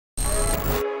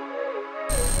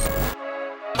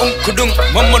kudung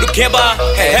Mamadou Keba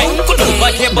hey kudung ba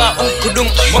Keba kudung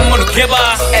Mamadou Keba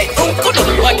hey kudung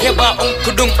ba Keba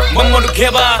kudung Mamadou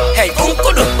Keba hey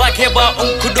kudung ba Keba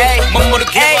kudung Mamadou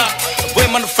Keba boy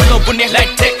man flow bu neex lay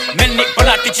teg mel ni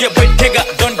balati ci boy tega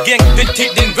don gang din ti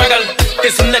din ragal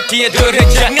te sun la tiye do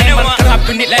reja man rap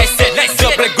ni lay set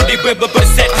job rek guddi boy ba bër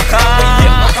set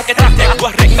ma paquet ak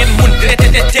wax rek ngeen mun direte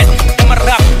te dama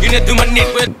rap yu ne duma nit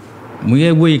mu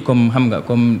ngi woy comme xam nga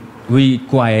comme woy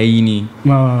choir yi nii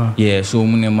yeah so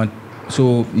mu ne ma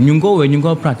so ñu ngi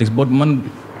ko practice but man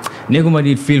nekkuma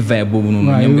di feel vibe boobu noonu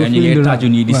ñoom ñu ngi taaju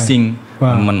nii di sing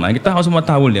man maa ngi taxaw sama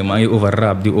table de maa ngi over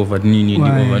rap di over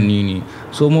nii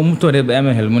so moom mu toodee ba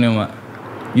amee xel mu ne ma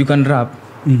you can rap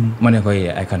ma ne ko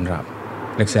yeah I can rap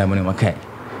rek saa mu ne ma kay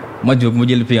ma jóg mu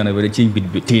jël piano bi rek ci beat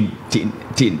bi tin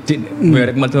mais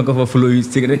rek ma toog ko fa flow yi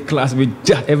sig rek classe bi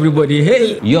ja everybody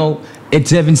hey yo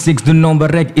 876 the number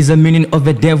rek is a meaning of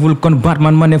a devil kon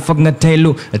Batman ma ne foog nga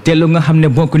teelu nga xam ne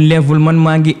bokku level man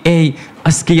maa ngi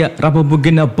ASKIA rapa bu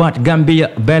gën a baat Gambia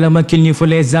bela ma kil ni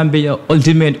fële Zambia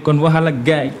Utimate kon waxal ak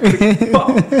gaay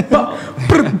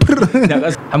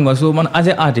xam nga so man as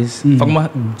a artist foog ma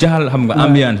jaxal xam nga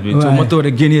ambiance bi so ma toog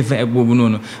rek génnee fa boobu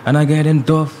noonu ana gaay den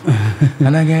doof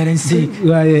ana gaay den sick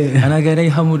ana gaay den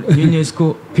xamul ñu ñëw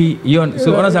ko pi yoon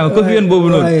so ana sa ko fi yoon boobu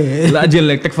noonu la jël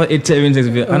rek teg fa 876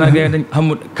 bi ana gaay den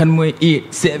xamul kan mooy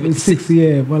 876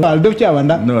 yeah wala def ci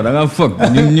awanda non da nga foog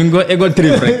ñu ngi ko ego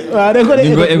trip rek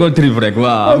ñu ngi ko ego trip rek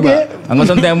waaw xam nga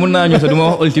sometimes mun naa ñëw sax du ma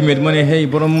wax ultimate ma ne hey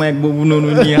borom mic boobu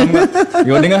noonu nii xam nga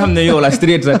yow di nga xam ne yow la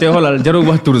straight sax te xoolal jarul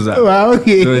wax tur sax waaw ok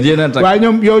waaw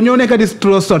ñoom yow ñoo nekk di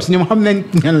throw shots ñoom xam nañ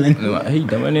ñan lañ waaw hey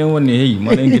dama ne woon ne hey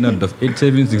ma leen gën a dof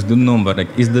 876 du number rek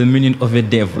is the meaning of a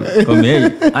devil comme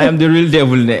hey I am the real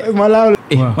devil de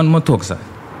man ma toog sax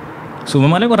so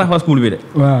ma ne ko raxas school bi de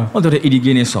waaw ma doon idi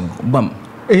génnee song bam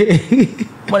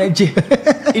ma ne ci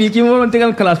idi kii moo doon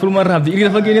tegal classe pour ma rap idi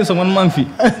dafa génnee song man maa ngi fi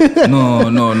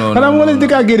non xanaa moo leen di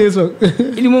kaa génnee song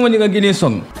idi moo ma di ka génnee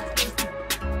song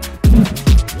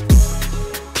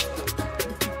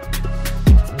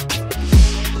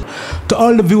To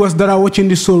all the viewers that are watching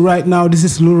this show right now, this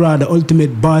is Lura, the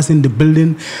ultimate boss in the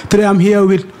building. Today I'm here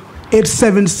with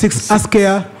 876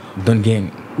 ASKIA. Don Gang.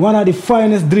 One of the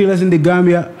finest drillers in the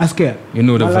Gambia, ASKIA. You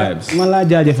know the vibes. Mala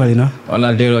Jaje Falina.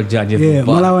 Mala Dero Jaje. Yeah,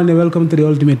 Mala Wane, welcome to the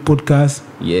Ultimate Podcast.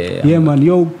 Yeah, man.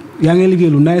 Yo, young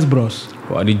Eligelu, nice bros.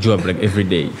 What the job like every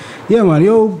day. Yeah, man.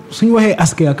 Yo, so you have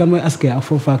ASKIA, can we ASKIA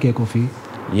for Fake Coffee?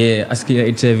 Yeah, ASKIA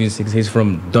 876. He's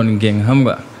from Don Gang,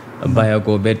 Hamba.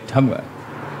 Bayako Bet, Hamba.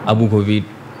 Abu Kovi,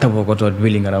 Tabokoto,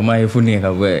 Willing, and my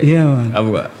Funika way. Yeah, man.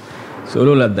 Abuga. So,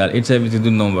 all of that, 872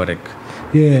 number rek.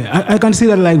 Yeah, I can see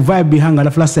that like vibe behind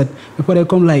the flash set. Before they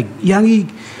come like, Yangi,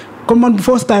 come on,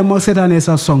 first time I set on a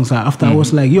song, sir. After I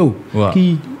was like, yo,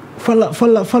 he falla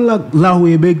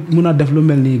lahwe big muna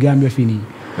development ni Gambia fini.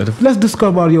 Let's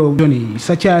discover your journey. It's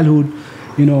a childhood,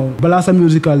 you know, balasa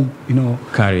musical, you know,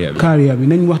 career. We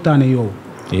name waxtane yo.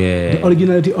 Yeah. The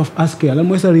originality of ASKIA. Lan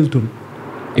moy sa real tour?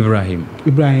 Ibrahim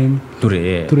Touré,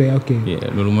 yeah. Touré, okay.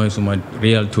 Yeah, lolu moy suma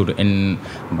real tour en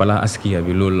bala ASKIA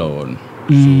bi lolu la won.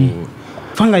 So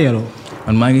fan nga yaro?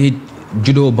 Man maa ngi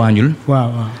judo Banjul.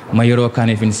 Wow. Ma yoro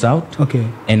Kanifing South. Okay.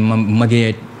 En ma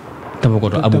magee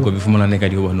Tabakoto Abuko bi fu ma la nekk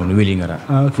di wax noonu Wellingara.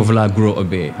 Foofu laa grow up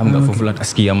be xam nga foofu la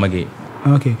ASKIA magee.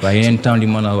 Okay. Waaye yeneen town di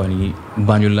ma la wax ni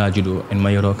Banjul laa judo en ma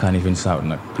yoro Kanifing South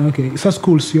nag. Okay. Sa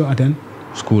schools you attend?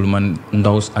 School man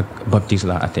Ndaws ak Baptiste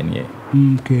laa attend yee.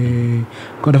 Okay.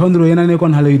 Ko dafa nduro yena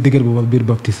nekkoon xale yu dëgër booba biir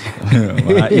Baptiste.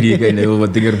 Waa idi kay ne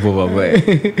booba dëgër booba boy.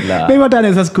 May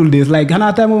waxtaanee sa school days like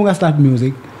xanaa time moom nga start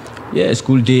music? Yeah,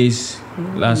 school days.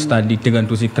 La start di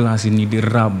tegantu si classe ni di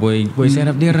rap boy. Boy say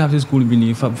daf day rap si school bi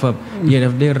nii fab. Yeah,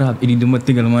 daf day rap idi dama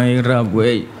tegal may rap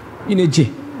boy. Ine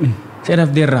je. Say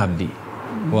daf day rap di.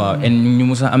 Waaw en ñu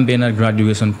musa am benn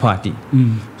graduation party.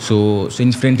 So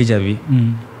suñ friend teacher bi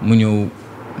mu ñëw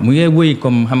mu ngi woy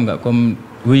comme xam nga comme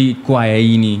woy choir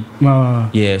yi nii.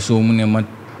 Yeah, so mu ne ma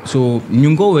so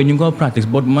ñu ngi ko practice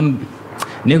but man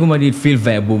nekkuma di feel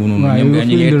vibe boobu noonu. Ñoom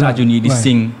ñu ngi taaju nii di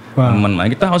sing. Man maa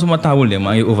ngi taxaw sama table de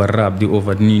maa ngi over rap di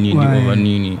over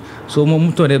nii. So moom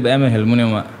mu toodee ba amee xel mu ne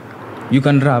ma you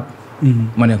can rap.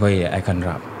 Ma ne ko yeah I can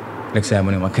rap. Rek saa mu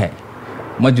ne ma kay.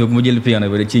 Ma jóg mu jël piano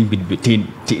bi rek ci beat bi tin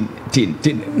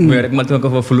mais rek ma toog ko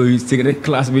fa flow yi sig rek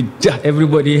classe bi ja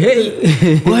everybody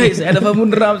hey boy say dafa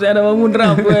mun rap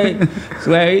boy.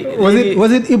 So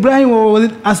was it Ibrahim or was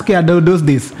it ASKIA those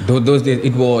days? Those days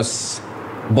it was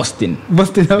Boston,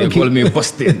 okay. They call me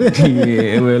Boston.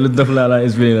 Yeah, well, daf la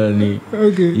explain nii.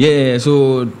 Okay. Yeah,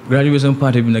 so graduation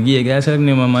party bi nag yeah guys rek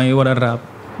ne ma maa ngi war a rap.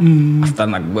 After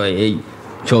nag boy hey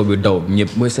coow bi daw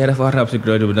ñëpp boy say dafa rap si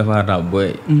graduation bi dafa rap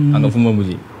boy. Nga fu ma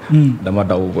mujj dama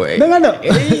daw boy. Da nga daw.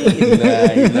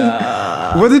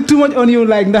 Was it too much on you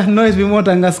like ndax noise bi moo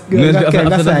tax nga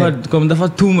saay. Comme dafa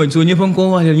too much so ñëpp a ngi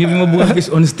ko wax ñëpp ma bëgg a gis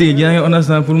on stage yaa ngi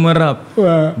understand pour ma rap.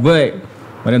 Waaw boy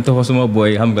ma dem tofa suma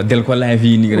boy xam nga del ko live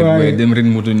yi nii rek boy dem ren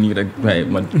moto nii rek boy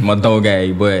ma daw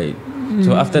gaay boy.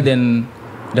 So after then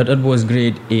that was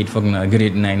grade 8 foog naa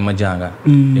grade 9 ma jànga.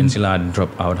 Then si laa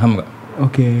drop out xam nga.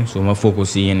 Okay. So ma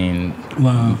focus si yeneen.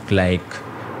 Wow. Like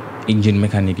engine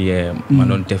mechanic ma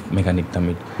doon def mécanique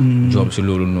tamit. Job si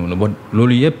loolu noonu but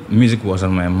loolu yëpp music was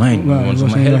on my mind. Wow, it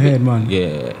was in your head man.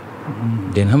 Yeah.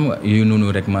 Then xam nga yooyu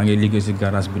noonu rek maa ngi liggéey si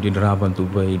garage bi di rabantu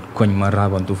bay koñ ma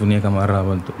rabantu fu nekk ma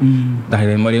rabantu. ndax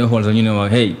de ma di xool sax ñu ne ma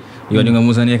hey yow di nga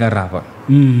musa nekk rapa.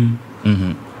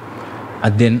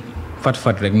 And then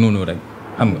fat rek noonu rek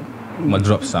xam nga ma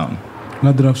drop sound.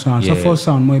 Nga drop sound. So first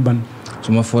sound mooy ban.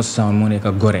 So my first sound mo nekk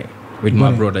Gore with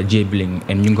my brother J Bling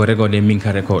and ñu ngi ko recordé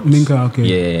Minka Records. Minka, okay.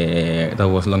 Yeah, that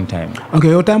was long time. Okay,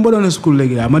 yow time boo doon school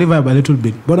léegi ma revive a little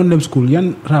bit boo doon dem school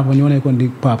yan rapa ñoo nekkoon di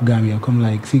pap Gambia comme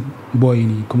like si boy yi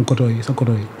nii comme koto yi sa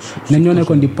koto yi ñan ñoo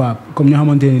nekkoon di pap comme ñoo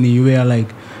xamante ne nii you were like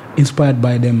inspired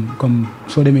by them comme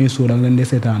soo demee show da nga leen di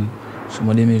seetaan. su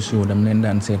ma demee show dama leen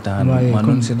daan seetaan. ma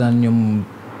doon seetaan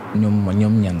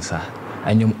ñoom ñang sax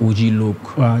ay ñoom Uji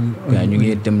Look. waaw ñu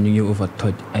ngi dem ñu ngi over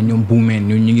toj ay ñoom Buumeen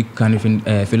ñu ngi kan fi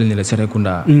fële ne la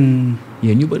Serekunda.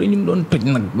 yéen ñu bëri ñu ngi doon toj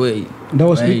nag boy. that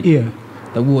was which year.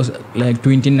 that was like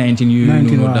 2019 yu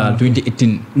noonu daal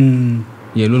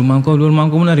 2018. yeah loolu maa ngi ko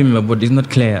mën a remember but it's not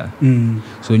clear.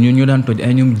 so ñu daan toj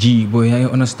ay ñoom ji boy yaa ngi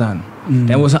understand.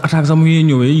 te boo sax attaque sax mu ngi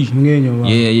ñëwee yi. mu ngi ñëw waaw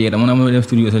yeah dama na ma def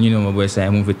studio sax ñu ne ma boy saa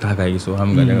mu fi taaka yi so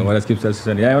xam nga da nga war a skip sa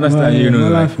season yaa ngi understand you know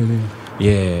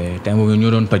yeah te boobu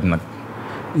ñu doon toj nag.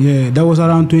 Yeah, that was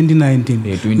around 2019.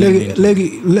 Yeah,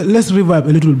 2019. Let's revive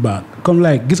a little back. Come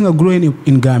like, gis nga growing up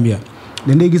in Gambia,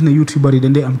 then they gis na youth yu bari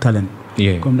then they am talent.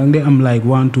 Yeah. Come then they am like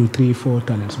 1, 2, 3, 4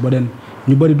 talents. But then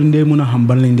ñu bari duñ dee mën a xam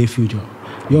ban lañ dee future.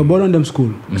 Yow boo doon dem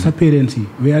school, sa parents yi,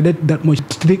 were they that much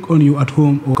strict on you at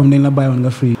home or comme dañ la bàyyoon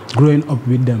nga free growing up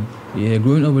with them? Yeah,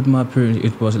 growing up with my parents,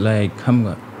 it was like xam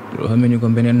nga xam ñu ko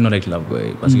beneen knowledge la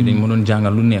boy parce que dañ ma doon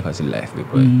jàngal lu nekk si life bi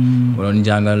boy. ma doon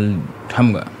jàngal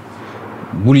xam nga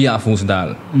bul yaafuus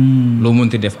daal. loo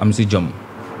mënti def am si jom.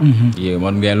 yeah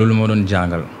man ngay loolu ma doon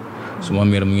jàngal. suma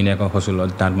mère mu ngi nekk xosul la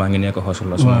tante maa ngi nekk xosul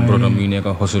la. suma brother mu ngi nekk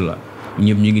xosul la.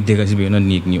 ñëpp ñu ngi dégg si benn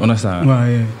nit ñi understand.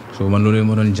 so man loolu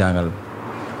ma doon jàngal.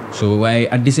 so waaye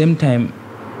at the same time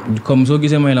comme soo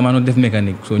gisee may la maa doon def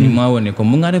mécanique. so ñu maa woon ne comme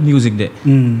mu ngaa def musique de.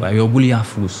 waaye yow bul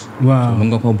yaafuus. so mu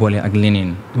nga ko boole ak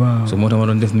leneen. so moo tax ma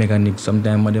doon def mécanique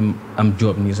sometimes ma dem am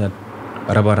job nii sax.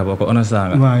 raba ko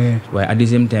understand nga waaye at the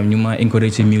same time ñu ma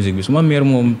encourage si music bi suma mère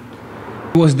moom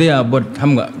was there but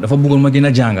xam nga dafa bëggoon ma gën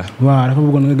a jànga dafa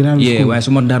bëggoon nga gën a yeah waaye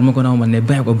suma daal ma ko naaw ma ne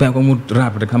bàyyi ko mu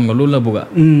rap rek xam nga loolu la bëgga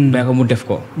bàyyi ko mu def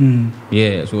ko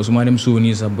yeah so suma dem soo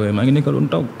nii sax boy maa ngi nekk doon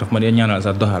taw daf ma dee ñaanal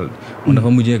sax doxal man dafa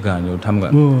mujjee gaañu xam nga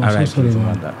alright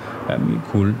suma daal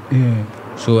cool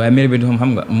so ay mère bi xam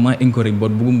nga ma encourage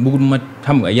but bëggul ma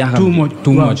xam nga yaaxal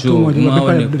too much so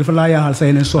dafa laa yaaxal sa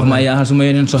yeneen soxla ma yaaxal suma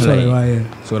yeneen soxla yi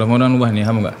so dafa ma doon wax ni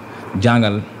xam nga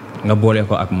jàngal nga boole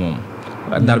ko ak moom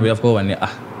dar bi daf ko wax ne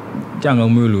jàngal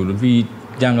muy loolu fii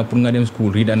jàngal pour nga dem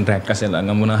school read and write kase la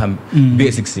nga mën a xam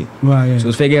basics si so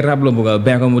su fekkee rap la bëgg a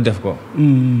bàyyi ko mu def ko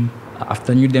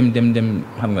after ñu dem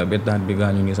xam nga ba taat bi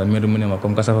gaañu ngi sax mère mu ne ma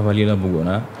comme Kasa Fafa lii la bëggoon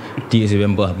téye si ba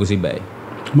mu baax bu si bàyyi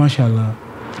masha Allah.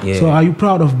 Yeah. So are you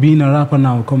proud of being a rapper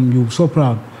now? You so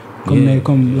proud.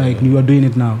 Like you are doing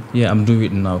it now. Yeah, I'm doing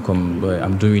it now.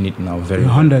 I'm doing it now very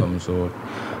 100. well. So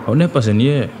 100%,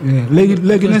 yeah.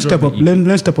 Let's step up.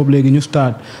 Let's step up. You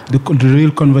start the real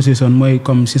conversation.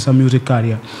 Sisa music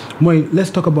career.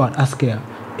 Let's talk about ASKIA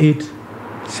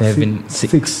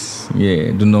 876.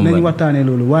 Yeah, the number.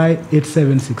 Why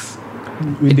 876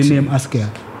 with the name ASKIA?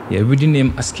 Yeah, with the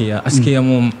name ASKIA. ASKIA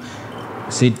mom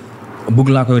said. Book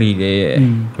la ko read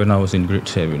when I was in grade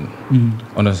 7.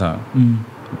 Understand?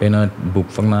 Benn book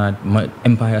from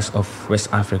Empires of West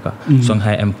Africa,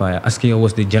 Songhai Empire. ASKIA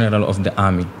was the general of the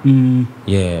army.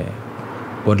 Yeah.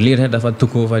 But later dafa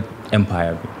took over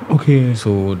empire. Okay.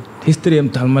 So history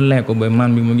am tal ma lay ko boy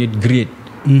man bi mo ngi great.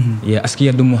 Yeah,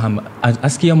 ASKIA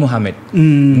Mohammed.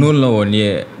 Noonu la woon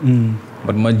yeah.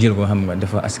 But ma jël ko xam nga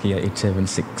dafa ASKIA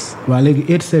 876. Waa léegi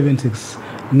 876.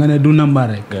 nga ne du number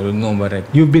rek. du number rek.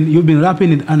 You've been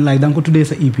rapping it and like da nga ko tuddee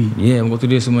sa EP. Yeah ma ko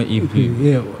tuddee sama EP.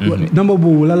 Yeah. Number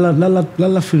boobu lan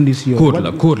la firndi si yow. Code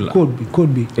la. Code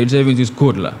bi. 876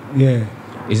 code la. Yeah.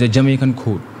 It's a Jamaican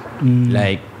code.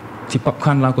 Like ci Pap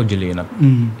Khan laa ko jëlee nag.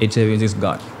 876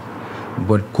 God.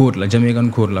 But code la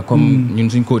Jamaican code la comme ñun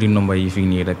suñ code yi number yi fii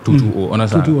nii rek 220 on a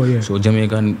 220 yeah. So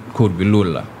Jamaican code bi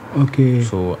loolu la. Okay.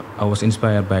 So I was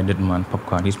inspired by that man,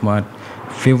 Popcorn. He's my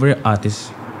favorite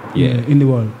artist. Yeah, in the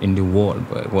world. In the world,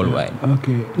 worldwide.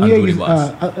 Okay.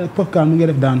 Popcorn mu ngi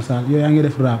def dancehall yow yaa ngi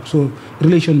def rap so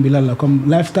relation bi lan la comme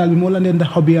lifestyle bi moo la ne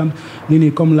ndax hobby am ni ni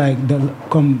comme like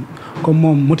comme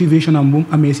moom motivation am bu mu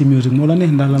amee si music moo la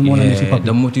neex ndax lan moo la neex si pop.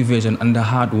 The motivation and the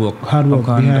hard work.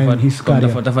 Behind his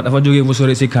career. dafa jógee bu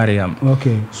sore si carrière am.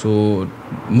 Okay. So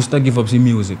musta give up si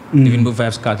music. Even bu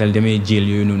Vybz Kartel demee jail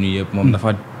yooyu noonu yëpp moom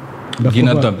dafa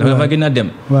gën a dem.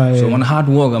 So man hard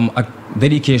work am ak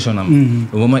dedication am.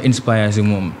 moo ma inspire si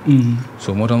moom.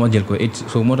 So moo tax ma jël ko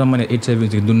so moo tax ma ne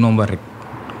 876 du number rek.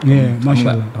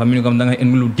 macha allah dafa mel ni comme da nga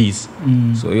indi lu diis.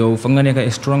 So yow foog nga nekk a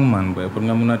strong man boy pour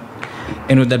nga mun a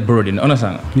endo that burden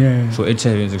understand nga. So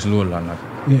 876 loolu la nag.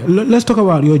 Let's talk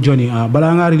about your journey.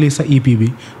 balaa ngaa release sa EP bi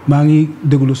maa ngi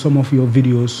déglu some of your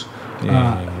videos.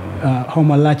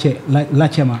 Homa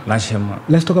Lachema.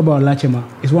 Let's talk about Lachema.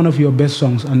 It's one of your best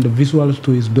songs and the visuals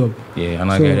too is dope.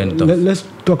 Let's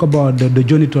talk about the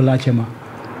journey to Lachema.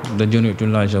 The journey to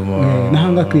Lachema. Naka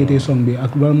nga create song bi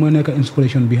ak ban moo nekk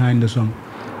inspiration behind the song.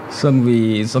 Song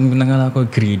bi naka laa ko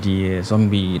create song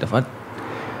bi dafa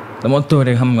dama toog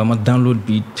rek xam nga ma download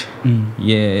beat.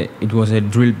 It was a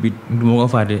drill beat moo ko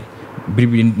faate beat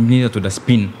bi ni to the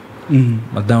spin.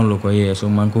 ma download ko so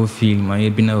man ko feel ma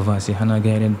bind verse xanaa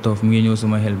gars yi den tof mu ngi ñëw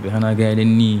suma xel bi xanaa gars yi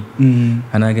den nii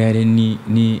xanaa gars yi den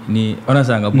nii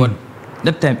understand nga but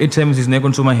that time 876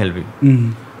 nekkoon suma xel bi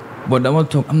but dama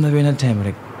toog am na benn time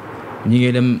rek ñu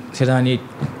ngi dem seetaani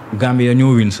Gambia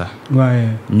ñoo win sax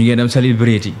ñu ngi dem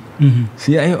celebrate yi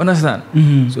si ay understand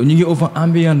so ñu ngi over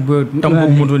ambient ba tampo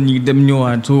moto ñu dem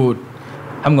ñëwaat so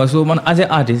xam nga so man as an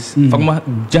artist foog ma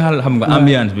jaxal xam nga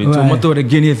ambiance bi so ma toog rek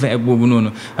génnee fa boobu noonu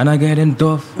xanaa gars yi den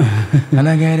doof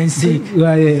xanaa gars yi den sick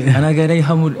xanaa gars yi den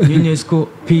xamul UNESCO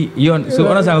pi yoon so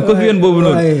ona sanga ko fi yoon boobu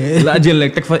noonu laa jël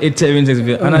rek teg fa 876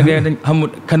 bi xanaa gars yi den xamul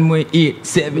kan mooy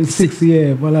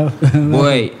 876 voilà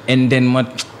boy and then ma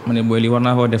ne boy li war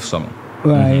naa koo def song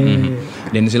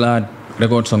then si laa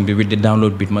record song bi with the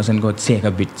download beat ma seen ko Seka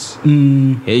Beats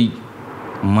hey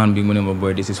man bi mu ne ma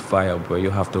boy this is fire boy you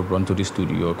have to run to the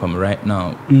studio come right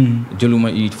now jëluma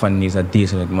it fan nii sa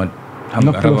diis rek ma xam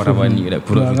nga raba nii rek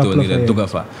profito nii rek dugga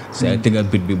fa sa tega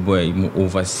bit bi boy mu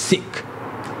over sick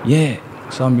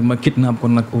sound bi ma kidnap ko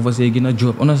nag over say gën a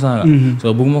job on a sanga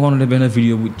so bëgguma ko def benn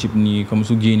vidéo bu chip nii comme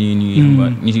su génnee nii xam nga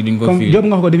ñi si duñ ko fii job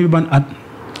nga ko depuis ban at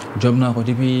job naa ko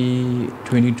depuis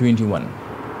 2021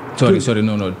 sorry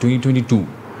no 2022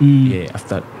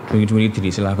 after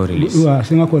 2023 si laa ko release. waaw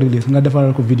si nga ko release nga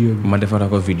defaral ko vidéo bi. ma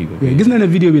defaral ko vidéo bi. gis na ne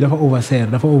vidéo bi dafa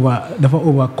overshare dafa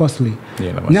over costly.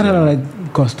 ñaata la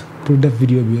cost pour def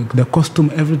vidéo bi the costume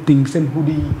everything seen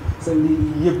hoodie seen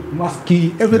yëpp masque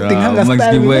yi everything xam nga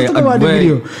style bi let's talk about the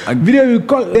video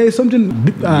bi there is something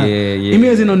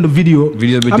amazing on the video.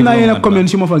 am na yenn comment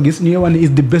yu ma fa gis ñu ngi wax ne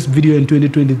is the best video in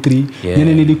 2023.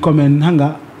 ñeneen ñi di comment xam nga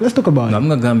let's talk about it. am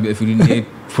nga Gambia fi ñu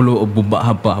follow up bu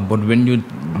baax a baax but when you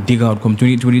dig out comme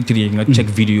 2023 nga check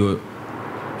video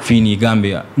fii nii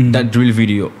Gambia that drill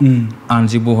video and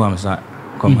si boo xam sax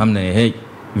comme xam na ne hey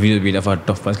video bi dafa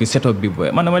tough parce que setup bi boy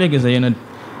man dama léegi sax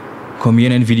comme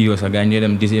yeneen video sax gars ñu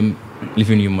dem the same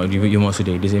living yu ma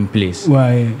sudee the same place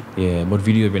but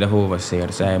video bi dafa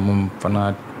overshare saa moom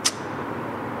fanaa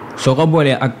soo ko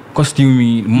boolee ak costume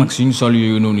yi max yuñ sol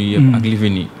yooyu noonu yëpp ak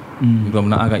living yi comme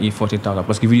na aga 40,000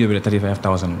 parce que video bi la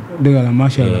 35,000 dëgg la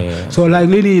macha allah so like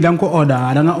lii da nga ko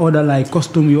order like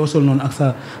costume yoo sol noonu ak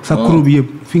sa crew bi yëpp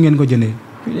fi ngeen ko jëndee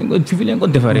fi leen ko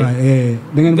defaree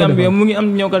da ngeen ko Gambia mu ngi am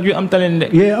ñëwkat yu am talent de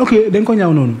ok da nga ko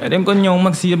ñëw noonu da nga ko ñëw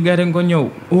max yëpp gars da nga ko ñëw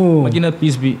ma jënd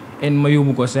piece bi en ma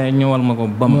yóbbu ko sa ñëwal ma ko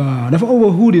bam dafa over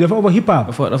hoodie dafa over hip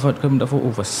hop dafa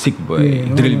over sick boy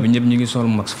drill bi ñëpp ñu ngi sol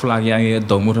max flag yaa ngi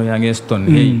daw moto yaa ngi stone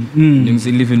ñu ngi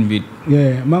si living bi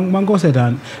maa ngi ko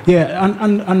seetaan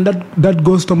and that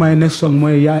goes to my next song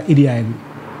mooy yaa idiyaay bi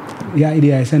yaa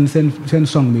idiyaay seen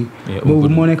song bi boobu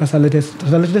moo nekk sa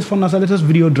latest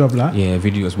video drop la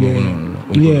videos boobu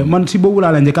noonu man si boobu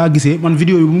laa la njëkk a gisee man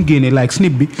video bi bu mu génnee like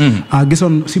snip bi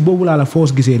gisoon si boobu laa la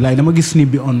force gisee like dama gis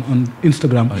snip bi on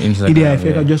Instagram idiyaay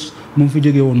fekk just mu fi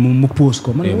jógee woon mu post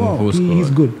ko man wow he is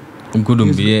good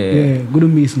gudum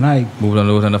bi is like boobu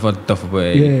la dafa tough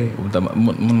boy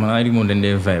man I think moom dañ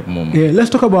dee vibe moom let's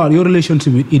talk about your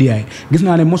relationship with idiyaay gis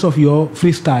naa ne most of your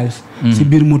freestyles si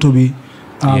biir moto bi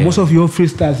most of your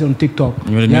freestyles on TikTok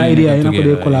yaa idiyaay yéen a ko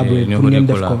dee collaborate pour ngeen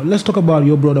def ko let's talk about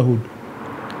your brotherhood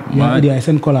yaa idiyaay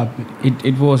seen collab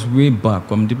it was way back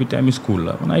comme depuis time school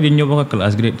la man I did ñëw bokk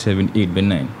classe grade 7 8 ba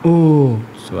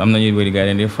 9 so am na ñuy bëri gars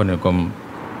yi dañ dee fone comme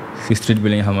si street bi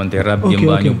lañ xamante rap game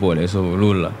baa ñu boole so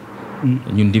loolu la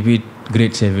ñun depuis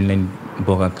grade 7 lañ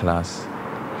bokk classe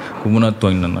ku mun a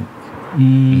tooñ la nag.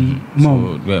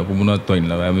 moom ku mun a tooñ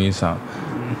la waaye muy sax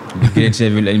grade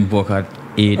 7 lañ bokkaat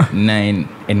 8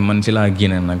 9 and man si laa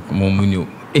génne nag moom mu ñëw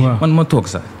man ma toog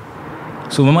sax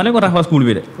so ma ne ko rafa school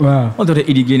bi de ma dootee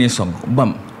Idi génnee song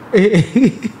bam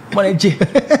ma ne ci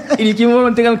Idi kii moo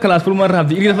doon tegal classe pour ma rap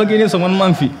bi Idi dafa génnee song man maa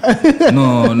ngi fi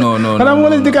non xanaa moo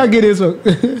leen dëkkaa génnee song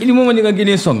Idi moo ma njëkk a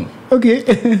génnee song ok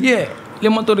yeah li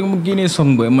ma toog rek mu génnee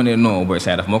song boy ma ne non boy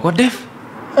saa daf moo ko def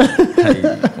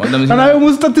xanaa yow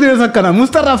musuta train sa kanam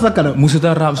musuta rap sa kanam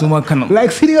musuta rap suma kanam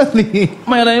like seriously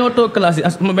may la yow toog classe yi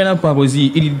as ma benn papa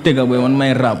si Idi tega boy man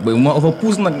may rap boy ma over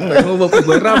pousse nag ma over pousse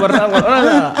boy rap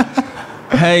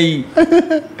hey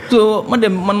so ma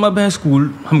dem man ma bàyyi school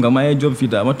xam nga ma job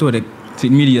fii ma toog rek si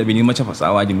media bi ni ma cafa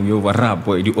saa waa ji mu ngi over rap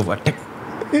boy di overtake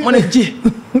ma ne ji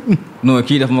non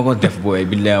kii daf ma ko def boy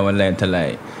billahi wallahi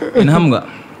talaay en xam nga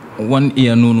one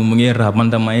year noonu mu ngi rap man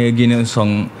tam ma génne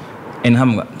song en xam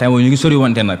nga tay ñu ngi sori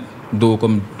wante nag doo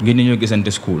comme génne ñoo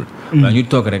gisante school waaye ñu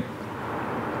toog rek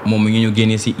moom mu ngi ñu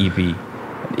génne si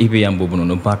EP yam boobu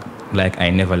noonu back like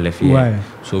I never left here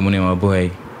so mu ne ma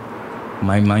boy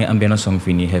maa ngi am benn song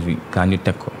fii nii heavy kaa ñu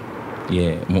teg ko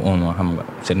mu on xam nga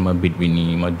seet ma beat bi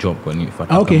nii ma job ko nii fa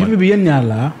ok heavy bi yéen ñaar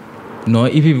la non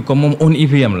EP bi comme moom on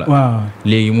EP yam la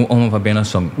léegi mu on fa benn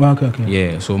song ok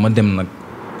so ma dem nag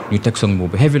ñu teg song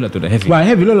boobu heavy la tudda heavy waaw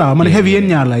heavy loolu la man heavy yéen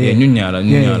ñaar la ñun ñaar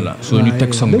la so ñu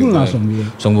teg song bi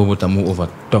song boobu tam mu over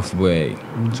tough boy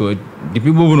so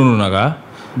depuis boobu noonu nag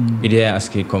idea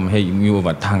aski comme hey ñu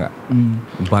over tanga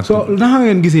so naka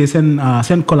ngeen gisee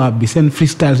seen collab bi seen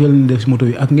freestyle yoo leen def si moto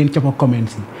bi ak ngeen cappa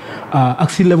comments yi ak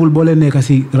si level boo leen nekk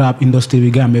si rap industry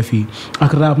bi Gambia fii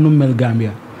ak rap nu mel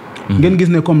Gambia ngeen gis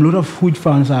ne comme lu tax huge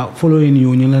fans are following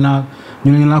you ñu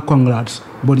leen la congrats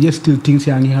but yet still things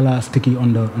yaa ngi xala sticky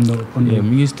on the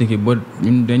mi ngi sticky but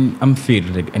ñun dañ am feel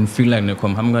rek and feel like ne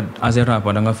comme xam nga as a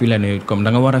rapper da nga feel like ne comme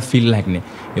da nga war a feel like ne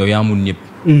yow yaa mun ñëpp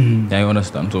yaa ngi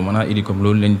understand so maanaam Idi comme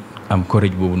loolu lañ am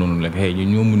courage boobu noonu like hey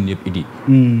ñoo mun ñëpp Idi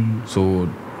so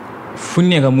fu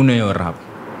nekk mun na yow rap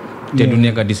te du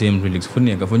nekk di same lyrics fu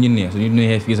nekk fu ñu neex suñu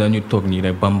neexee fii sax ñu toog nii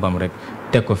rek bam rek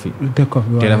teg ko fi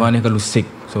te dafa nekk lu sick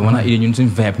so maanaam Idi ñun suñ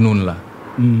vibe noonu la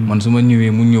man su ma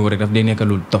ñëwee mu ñëw rek daf day nekk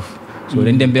lu tof so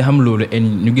dañ dem ba xam loolu et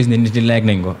ñu gis ne nit yi like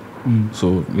nañ ko so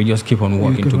we just keep on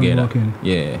working together.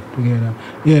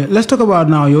 Let's talk about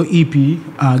now your EP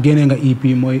génne nga EP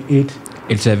mooy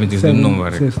 870 is the number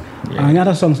rek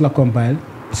ñaata songs la compile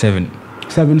 7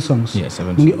 songs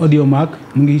 7 mu ngi audio mark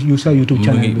mu ngi use sa YouTube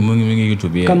channel bi mu ngi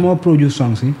YouTube kan moo produce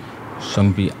songs yi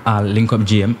song bi Al link up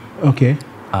GM ok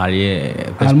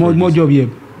Al moo job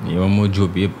yëpp moo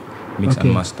job yëpp mix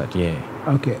and mastered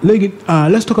okay léegi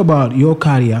let's talk about your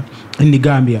career in the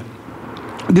Gambia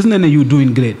gis na ne you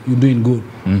doing great you doing good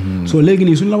so léegi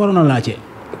nii suñu la waroon a laajte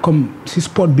comme si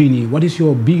sport bii nii what is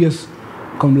your biggest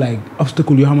comme like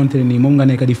obstacle yoo xamante ne nii moom nga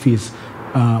nekk di face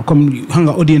comme xam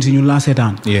nga audience yi ñu laa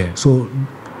seetaan so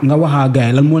nga waxaa gars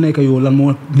yi lan moo nekk yow lan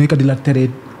moo nekk di la tere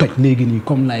toj léegi nii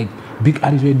comme like big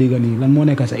artist yooyu dégg nii lan moo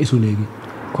nekk sa issue léegi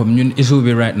comme ñun issue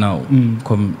bi right now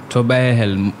comme soo bàyyee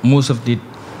xel most of the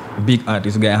big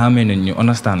artist gars yi xamee nañ ñu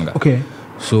understand nga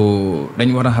so dañ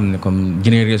war a xam ne comme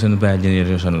génération by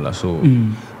génération la so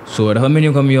dafa mel ni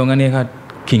comme yow nga nekkaat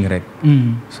king rek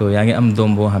so yaa ngi am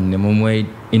doom boo xam ne moom mooy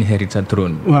inherit sa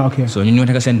trône bi so ñun ñoo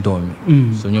nekk seen doom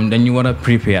yi so ñoom dañu war a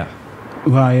prepare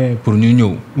pour ñu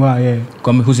ñëw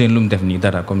comme Hussein lu mu def nii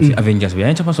dara comme si Avengers bi yaa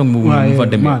ngi ca façon boobu mu fa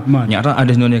demee ñaata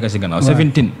artiste ñoo nekk si gannaaw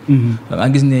 17 nga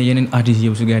gis ne yeneen artistes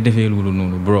yëpp su gaa defee loolu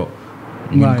noonu bro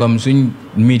ñun comme suñ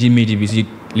méti bi si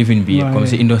lifin bi comme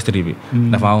si industrie bi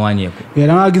dafa wàññeeku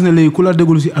da ngaa gis ne léegi ku la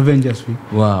déglu si Avengers bi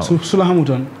waaw su la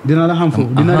xamutoon dina la xam foofu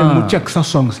dina dem mu check sa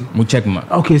song si mu check ma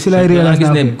ok si lay réaliser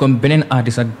gis ne comme beneen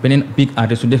artiste ak beneen big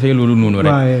artiste su defee loolu noonu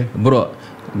rek bro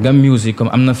Gam music comme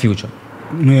am na future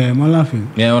man laa fi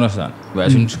yaa understand waaye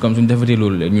suñ defatee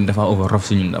loolu ñun dafa over rough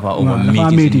si ñun dafa over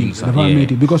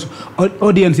métti because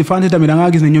audience yi fans tamit da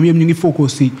ngaa gis ne ñoom yëpp ñu ngi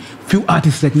focus si few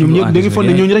artistes rek ñoom ñëpp da ngi foog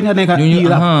ne ñooñu rek nga nekk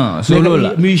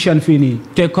nekk musicien fii nii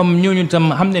te comme ñooñu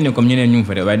tam xam ne ne comme ñeneen ñu ngi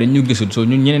fa de waaye dañ ñu gisul so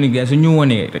ñun ñeneen gars suñu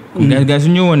wonee rek gars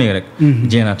suñu wonee rek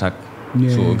jéem attaque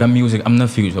so Gam music am na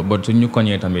future but suñu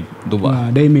koñee tamit du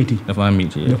baax day métti dafa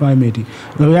métti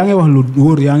loolu yaa ngi wax lu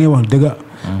wóor yaa ngi wax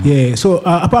dëgg so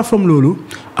apart from loolu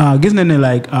gis na ne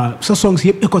like sa songs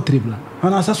yëpp éco trip la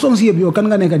xanaa sa songs yëpp yow kan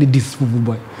nga nekk di dis foofu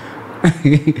boy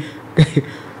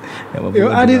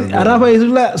Yo artiste Rafa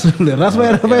Isula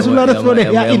responde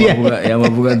ya idea. Ya ma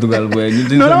buga dugal boy.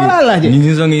 No la laje.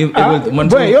 Ñi song yi man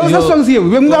boy yow sa song si yow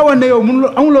nga wone yow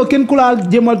amuloo kenn ku la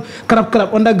jëmal karab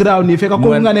underground ni fekk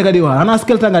ko nga nekk di wax ana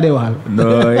Skelta nga di waxal. No,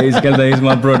 Skelta is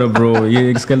my brother bro.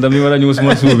 Skelta mi wala ñu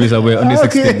suma suubi sa boy on the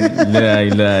 16.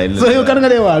 La. So yow kan nga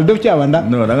di waxal do ci awanda.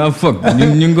 No, da nga fuck.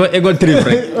 ñu ngo ego trip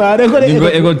rek. Ñu ngo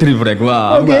ego trip rek.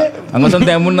 Waaw. Nga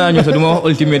sometimes mun naa ñu sa duma wax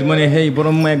ultimate ma ne hey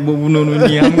borom mic boobu noonu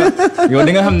nii xam nga yow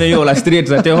di nga xam ne yow la street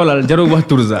sa te xoolal jarul wax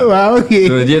tur sa waaw ok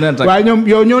waaye ñoom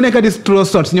yow ñoo nekk di throw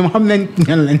shots ñoom xam nañ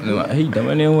ñan lañ hey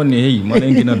dama ne woon ne hey ma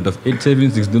leen gën a dof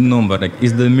 876 du number rek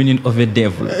is the meaning of a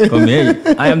devil comme hey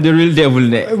I am the real devil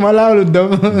ne ma laa lu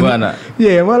dof voilà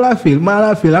yeah ma laa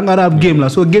feel nga rap game la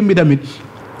so game bi tamit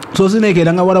soo su nekkee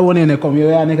da nga war a wone ne comme yow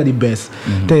yaa nekk di best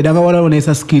te da nga war a wone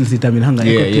sa skills yi tamit xam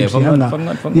nga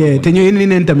te ñoo indi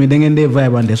neen tamit da ngeen dee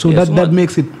vibante so that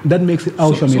makes it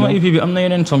awesome suma EP bi am na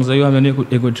yeneen songs yoo xam ne nekkul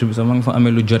ego trip sax ma nga fa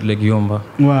amee lu jot leeg yomba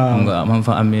waaw xam nga ma nga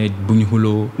fa amee buñ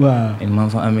xuloo waaw ma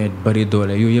nga fa amee bari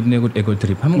doole yooyu yëpp nekkul ego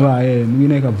trip xam nga waaw mu ngi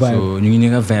nekk vibe so ñu ngi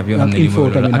nekk vibe yoo xam ne li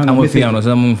ak amoo piano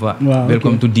sax mu ngi fa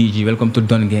welcome to DJ welcome to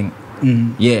Don Gang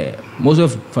yeah most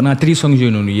of fanaa 3 songs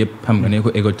yooyu noonu yëpp xam nga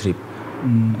nekkul ego trip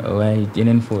waaye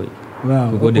yeneen fooy.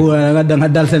 waaw da nga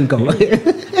dal seen kaw.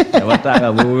 dafa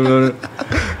taaga boobu loolu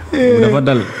dafa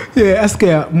dal.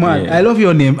 ASKIA man I love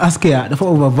your name ASKIA dafa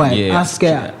over vibe.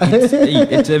 ASKIA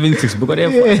 876 bu ko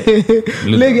def.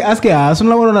 léegi ASKIA suñu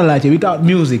la waroon a laajte without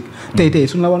music. tey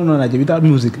suñu la waroon a laajte without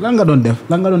music lan nga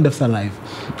doon def sa life.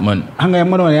 man xam nga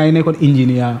ma doon yaa ngi nekkoon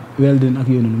engineer welding ak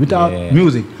yooyu noonu. without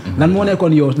music. lan moo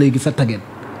nekkoon yow léegi sa target.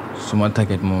 suma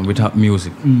target moom without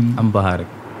music. am baax rek.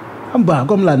 am baax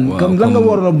comme lan nga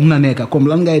waroon a mun a nekk comme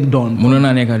lan ngay doon. mënoon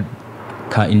naa nekk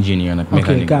car engineer nag.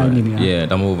 ok car engineer yeah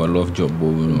dama overlove job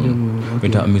boobu noonu.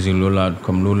 without music loolu laa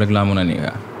comme loolu rek laa mën a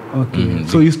nekk. ok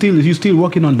so you still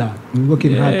working on that.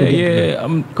 working hard to get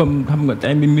am comme xam nga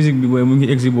time bi musique bi booy mu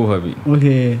ngi egg si boppa bi. ok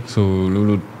so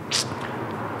loolu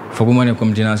fooguma ne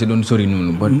comme dinaa si doon sori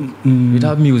noonu. but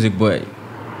without music boy.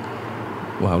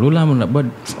 waaw loolu laa mën a but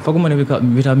fooguma ne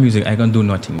without music I can do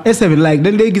nothing. S7 like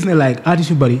dañ dee gis ne like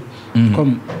artistes yu bari.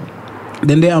 comme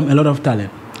dañ dee am a lot of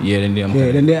talent.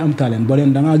 dañ dee am talent boo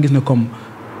leen da ngaa gis ne comme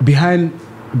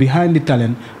behind the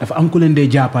talent dafa am ku leen dee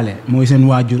jàppale mooy seen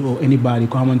waajur or anybody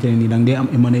ko xamante ne nii da nga dee am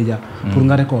a manager. pour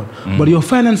nga record. but yow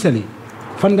financially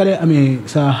fan nga dee amee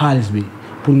sa xaalis bi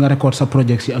pour nga record sa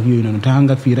project si ak yooyu noonu te xam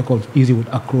nga fii record Easywood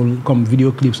ak comme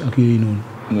video clips ak yooyu noonu.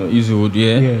 Easywood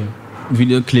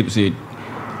video clips yi.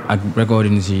 ak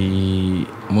recording si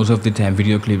most of the time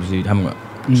video clips yi xam nga.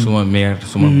 suma mère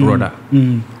suma brother.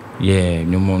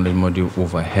 ñoom moom lañ moo di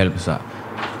over help sax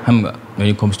xam nga when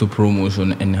it comes to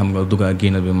promotion and xam nga dugg ak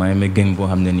génn bi maa ngi gang boo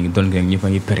xam ne nii Don Gang ñëpp a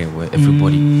ngi pere wooy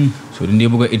everybody. so dañ dee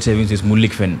bëgg a 876 mu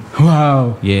lig fen.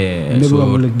 waaw. so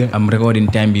am recording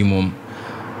time bi moom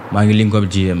maa ngi link up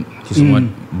GM. ci suma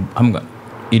xam nga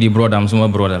idi brother am suma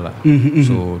brother la.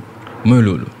 so mooy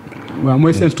loolu. waaw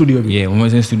mooy seen studio bi. mooy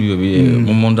seen studio bi.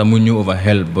 moom tam mu ñëw over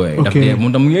help boy. daf dee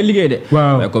moom tam mu ngi liggéey de.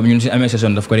 waaw comme ñun si amee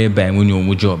session daf ko dee bàyyi mu ñëw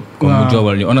mu job. comme mu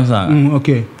jobal ñu on sa. ok.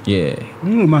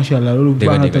 macha allah loolu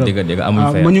baax na trop dëgg amul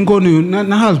fay. ma ñu ngi ko nuyu na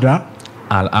xaal daa.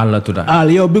 Al la tudda. Al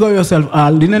yow big up yourself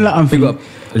Al dinañ la am fii.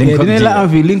 dinañ la am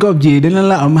fii link up ji dinañ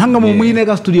la am xam nga moom muy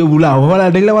nekk studio bu laaw wala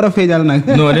dañ la war a feeñal nag.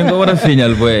 non dañ ko war a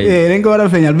feeñal boy. dañ ko war a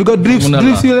feeñal because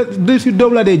Drips yu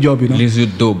dóob la dee job yi. Drips yu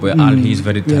dóob boy. Al he is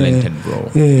very talented bro.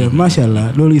 Masha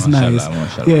Allah loolu is nice.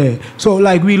 So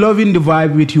like we loving the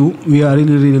vibe with you we are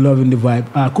really loving the vibe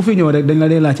ku fi ñëw rek dañ la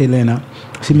dee laajte leena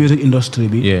si music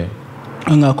industry bi.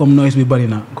 nga comme noise bi bari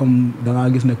na comme da nga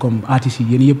gis ne comme artistes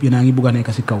yi yéen yëpp yéen a ngi bugg a nekk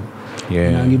si kaw.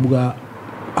 yéen a ngi bugg a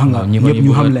xam nga ñëpp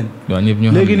ñu xam leen.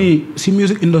 léegi nii si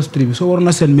music industry bi soo waroon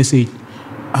a send message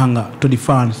xam nga to the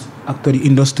fans ak to the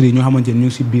industry ñoo xamante ne ñu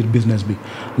ngi si biir business bi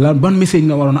lan ban message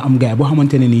nga waroon a am gars boo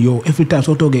xamante ne nii yow every time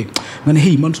soo toogee nga ne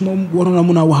hey man su ma waroon a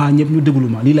mun a waxaa ñëpp ñu déglu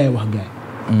ma lii lay wax gars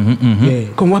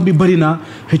comme wax bi bëri na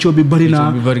xëccoo bi bëri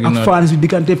na ak fans yi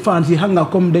diggante fans yi xam nga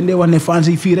comme dañ dee wax ne fans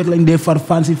yi fii rek lañ dee far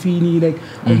fans yi fii nii rek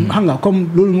comme xam nga comme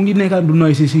loolu mu ngi nekka du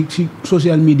noy si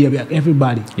social media bi ak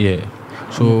everybody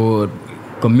so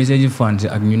comme message fans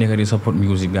ak ñu nekk di support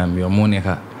music Gambia moo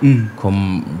nekka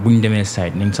comme buñ demee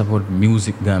site nañ support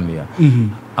music Gambia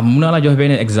am mun naa la jox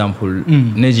benn exemple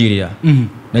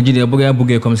Nigeria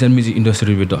bëggee comme seen music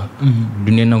industry bi dox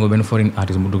du ne nangu benn foreign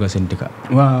artist mu dugga seen dëkka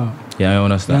yaa ngi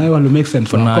understand. yaa ngi wax lu make sense.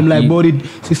 comme like boo di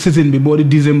si season bi boo di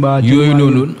December. yooyu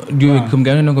noonu yooyu comme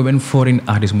gars yi ne ko benn foreign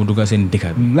artist mu dugg seen dëkk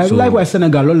bi. like waaye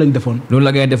Sénégal loolu lañ defoon. loolu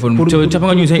la ngay defoon ca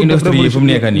nga ñu seen industrie yi fu mu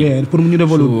nekk nii. pour ñu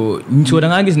développer. so da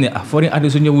ngaa gis ne foreign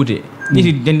artist su ñëwutee. nit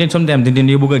yi dañ sometimes dañ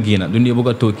dee bëgg a génn dañ dee bëgg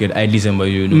a toog ay December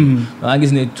yooyu noonu. da ngaa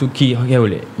gis ne su kii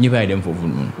xewle ñi fay dem foofu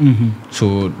noonu. so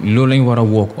loolu lañ war a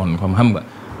work on comme xam nga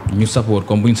ñu support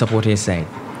comme bu ñu supporté side.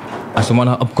 asuma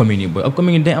na upcoming yi boy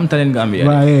upcoming yi day am talent Gambia.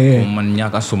 man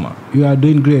ñaaka suma. you are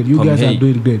doing great you guys are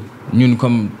doing great. ñun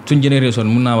comme suñ génération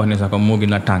mun naa wax ne sax comme moo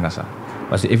gën a tàng sax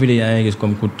parce que everyday yaa ngi gis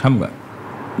comme ku xam nga.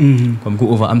 comme ku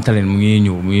over am talent mu ngi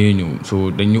ñëw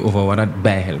so dañu over war a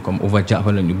bàyyi xel comme over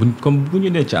jàppale ñu bu ñu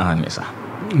dee caaxaan sax.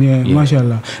 macha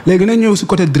allah léegi nañ ñëw si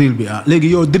côté drill bi léegi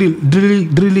yow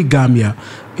drill Gambia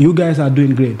you guys are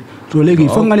doing great. so léegi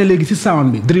foog nga ne léegi si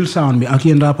sound bi drill sound bi ak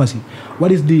yéen rappers yi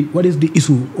what is the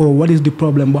issue or what is the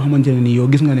problem boo xamante ne nii yow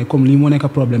gis nga ne comme lii moo nekk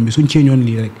problème bi suñ ceeñoon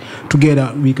lii rek together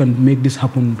we can make this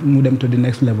happen mu dem to the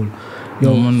next level.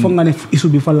 yow foog nga ne issue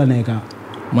bi fan la nekk.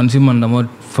 man si man dama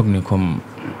foog ne comme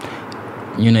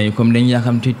ñu ne comme dañ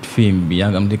yaakamti film bi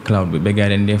yaakamti cloud bi ba gars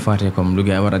yi dañ dee fàtte comme lu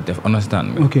gars yi war a def understand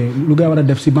nga. ok lu gars yi war a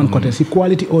def si ban côté si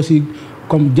quality aussi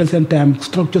comme jël seen time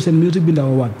structure seen music bi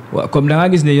ndaw waat. waaw comme da ngaa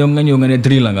gis ne yow nga ñëw nga ne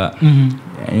drill la nga.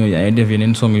 yaa ngi def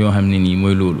yeneen song yoo xam ne nii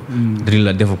mooy loolu. drill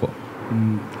la defu ko.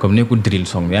 comme nekkul drill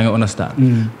song yaa ngi understand.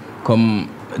 comme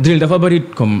drill dafa bëri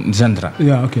comme genre.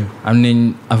 ok am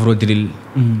nañ afro drill.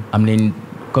 am nañ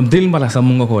comme drill mbalax sax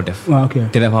mun nga koo def.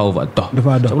 te dafa over dox.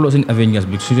 sax loolu suñu Avengers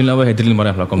bi su ñu la waxee drill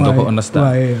mbalax la comme doo ko understand.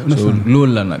 so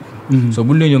loolu la nag. so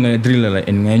bu ñu ñëw nga ne drill la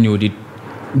en nga ñëw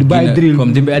di bàyyi drill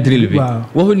comme di bàyyi drill bi.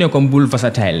 waxuñ ne comme bul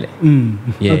versatile.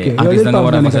 ok artiste da nga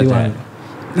war a versatile.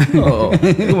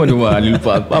 kuma di waa lil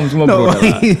Pape suma bro la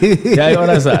yaa ngi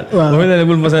understand. waxuñ ne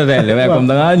bul versatile waaye comme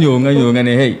da ngaa ñëw nga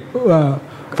ne hey.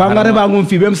 faa nga refaa moom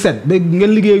fii ba mu set ba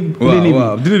ngeen liggéey.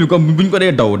 waaw drill bi comme buñ ko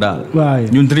dee daw daal.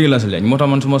 ñun drill la si lañ moo tax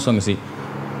man suma song si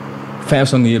 5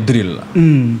 song yëpp drill la.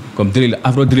 comme drill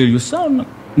afro drill yu sound nag.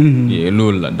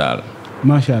 loolu la daal.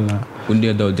 macha allah. buñ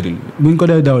dee daw drill bi. buñ ko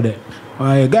dee daw de.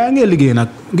 waaye gars yi ngeen liggéey nag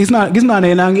gis naa ne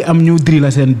naa ngi am ñu drill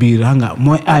la seen biir xam nga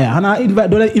mooy aya xanaa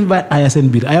doo leen invite aya seen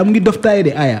biir aya mu ngi dof taay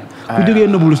de aya. ku jógee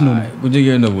Nobles noonu. ku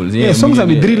jógee Nobles. song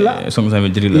sami drill la. song sami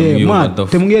drill la mu ngi over dof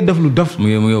te mu ngi def lu dof. mu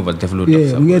ngi over def lu dof.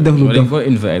 mu ngi def lu dof. dañ ko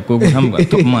invite kooku xam nga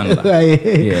top man la.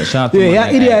 yaa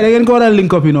idiot da ngeen ko war a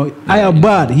link up you know aya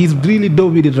bad he's really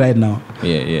dope with it right now.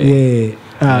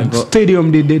 stadium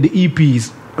the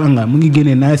EPs. nga mu ngi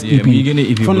génnee nice EP.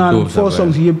 fan naa 4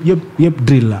 songs yëpp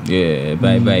drill la.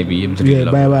 bye bi yëpp drill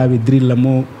la. bye bi drill la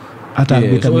moo. attaque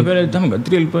bi tamit xam nga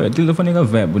drill dafa nekk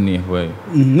vibe bu neex waaye.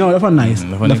 non dafa nice.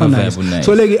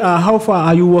 so léegi how far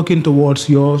are you working towards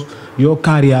your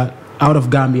career out of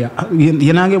Gambia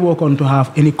yéen a ngi work on to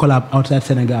have any collab outside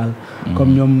Senegal.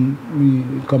 comme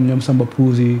ñoom Samba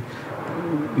Pouzi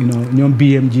you know ñoom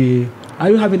BMJ. are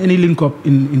you having any link up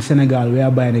in Senegal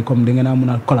whereby ne comme da ngeen a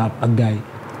mën a collab ak gars yi.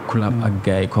 collab ak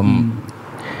gars yi comme.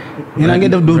 yéen a ngi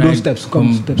def those steps comme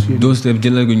steps yooyu. those steps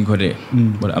jëlal guñ ko dee.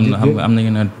 am na xam nga am na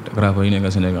yeneen rapport yu nekk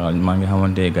Sénégal maa ngi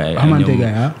xamante gars yi.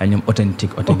 ak ñoom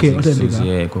authentique.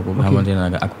 kooku xamante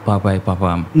naa ak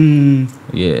papaam.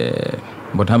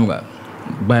 but xam nga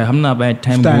bàyyi xam naa bàyyi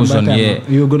time goes on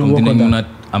dinañ mën a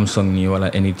am song nii wala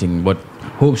anything but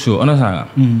hope so understand nga.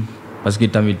 parce que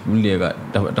tamit bu léegi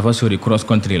dafa sori cross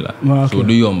country la. so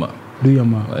du yomba.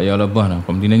 yàlla baax na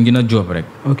comme dinañ gën a job rek.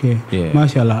 ok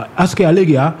macha allah ASKIA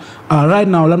léegi right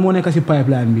now lan moo nekk si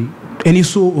pipeline bi. any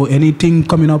show or anything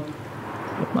coming up.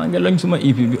 maa ngi lañ suma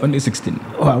EP bi on the 16.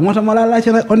 waaw moo tax ma la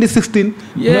laajte nag on the 16.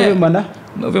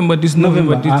 November this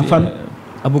fan.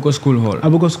 Abuko School Hall.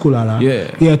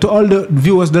 Yeah, to all the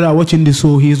viewers that are watching this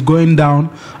show, he is going down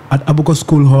at Abuko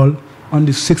School Hall on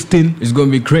the 16th. It's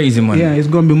going to be crazy, man. Yeah, it's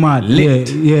going to be mad.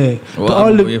 Lit. Yeah. Wow,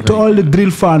 to all the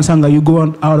drill fans, you go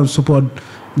on out and support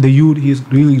the youth. He's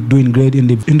really doing great in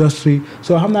the industry.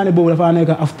 So how many people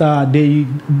after day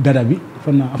dadabi?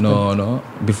 No,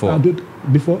 before.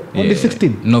 Before? On the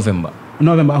 16th? November,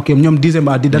 okay.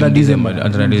 December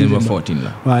 14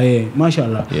 la. Yeah,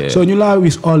 mashallah. Yeah. So you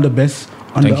wish all the best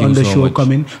on the show much.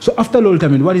 Coming. So after all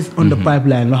time, what is on the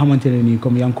pipeline? Lo xamantene ni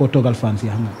comme yang ko togal fans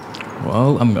ya nga.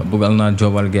 Waaw am nga bugal na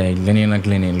jobal gay leneen ak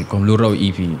leneen comme lu raw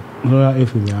EP. Lu raw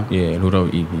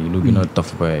EP lu gëna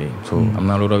tough boy. So am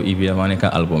na lu raw EP dama nekk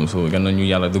album so gën nañu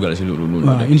yàlla dugal ci lu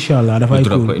inshallah dafay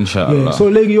cool. Inshallah. So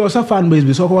léegi yow sa fan base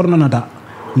bi soko war na nata.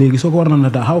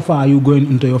 How far are you going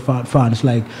into your fans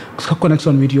like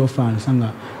connection with your fans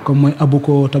nga comme mooy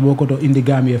Abuko Taboko to indi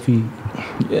Gambia fii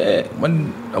Yeah,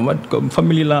 man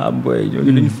family la boy.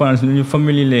 Ñu fans ñu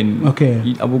family leen. Okay.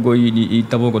 Abugo yi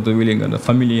tabo ko to wile nga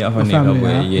family afa nekk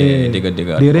boy. Yeah,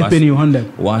 dega. They repping you 100.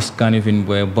 Was kanifin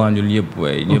boy Banjul yëpp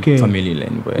boy. Ñëpp family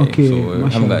leen boy. Okay. So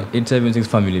xam nga 876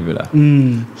 family bi la.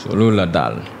 So loolu la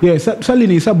daal. Yeah, sa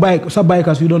lini sa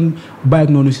bikers yu doon bike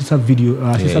noonu si sa video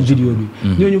bi.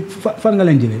 Ñooñu fan nga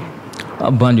leen jëlee?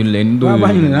 Banjul leen.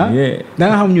 Banjul leen da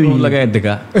nga xam ñooñu. La ngay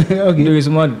dëkka. Okay.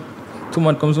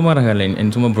 suma ragal leen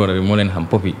and suma brother bi moo leen xam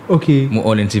popi. Okay. mu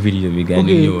oo leen si video bi gars yi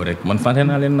ñu ñëw rek man fàtte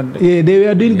naa leen nag. Yeah, they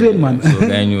were doing great man. So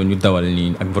gars yi ñu dawal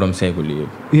nii ak borom seekul yi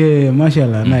yëpp. Yeah,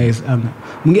 mashallah, nice.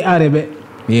 Mu ngi aare be.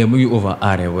 Yeah, mu ngi over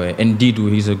aare boy and D2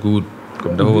 he's a good.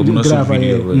 Comme dafa mën a suuf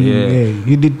video. Yeah,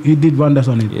 he did wonders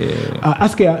on it. Yeah.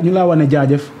 Askia ñu laa wane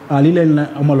jaajëf li leen la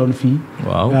amaloon fii.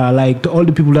 Wow. Like to all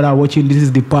the people that are watching, this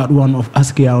is the part 1 of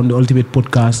Askia on the Ultimate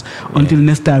Podcast. Until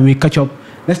next time we catch up.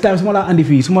 Next time suma la andi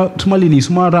fii suma lini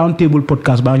suma round table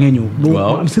podcast baa ngeen ñëw.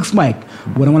 Waaw am 6 mic.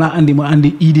 bu dama la andi ma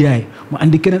andi EDI ma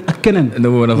andi keneen ak keneen.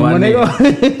 boobu dafa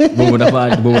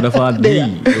di.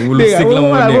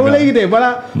 boobu léegi de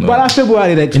balaa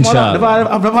February rek. incha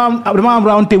allah dafa am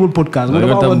round table podcast.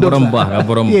 borom baax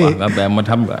nga bàyyi ma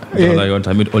xam nga. jox la yoon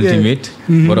tamit Ultimate.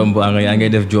 borom baax nga yaa ngay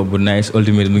def job bu nice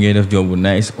Ultimate mu ngi def job bu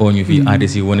nice oo ñu fii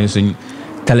artistes yi wane suñ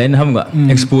talent xam nga.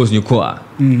 expose ñu quoi.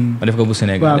 ma def ko bu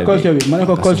Sénégal. waaw culture bi ma ne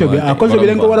ko culture bi culture bi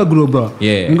dañ ko war a grow bro.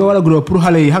 dañ ko war a grow pour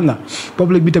xale yi xam nga.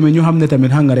 public bi tamit ñu xam ne tamit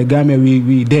xam nga rek Gambia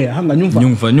wi dee xam nga ñu ngi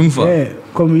fa.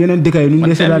 comme yeneen dëkk yi ñu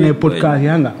ngi seetaanee podcast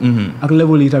yi xam nga. ak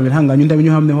level yi tamit xam nga ñun tamit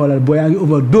ñu xam ne xoolal boo yaa ngi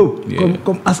overdub.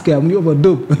 comme Askia mu ngi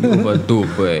overdub.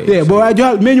 boo waaye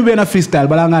joxal mais ñu benn freestyle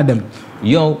balaa ngaa dem.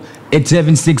 Yo,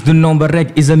 876 the number rek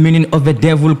is a meaning of the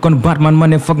devil kon Batman ma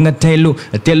ne foog nga teelu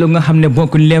nga xam ne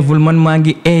bokku level man maa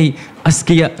ngi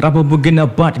Askia rapa bu gën a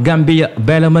baat Gambia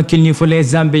bela ma kil ñu fële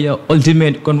Zambia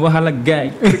Ultimate kon waxal ak gaay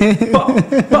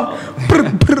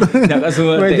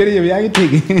jërëjëf yaa ngi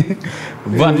tegi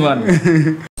Batman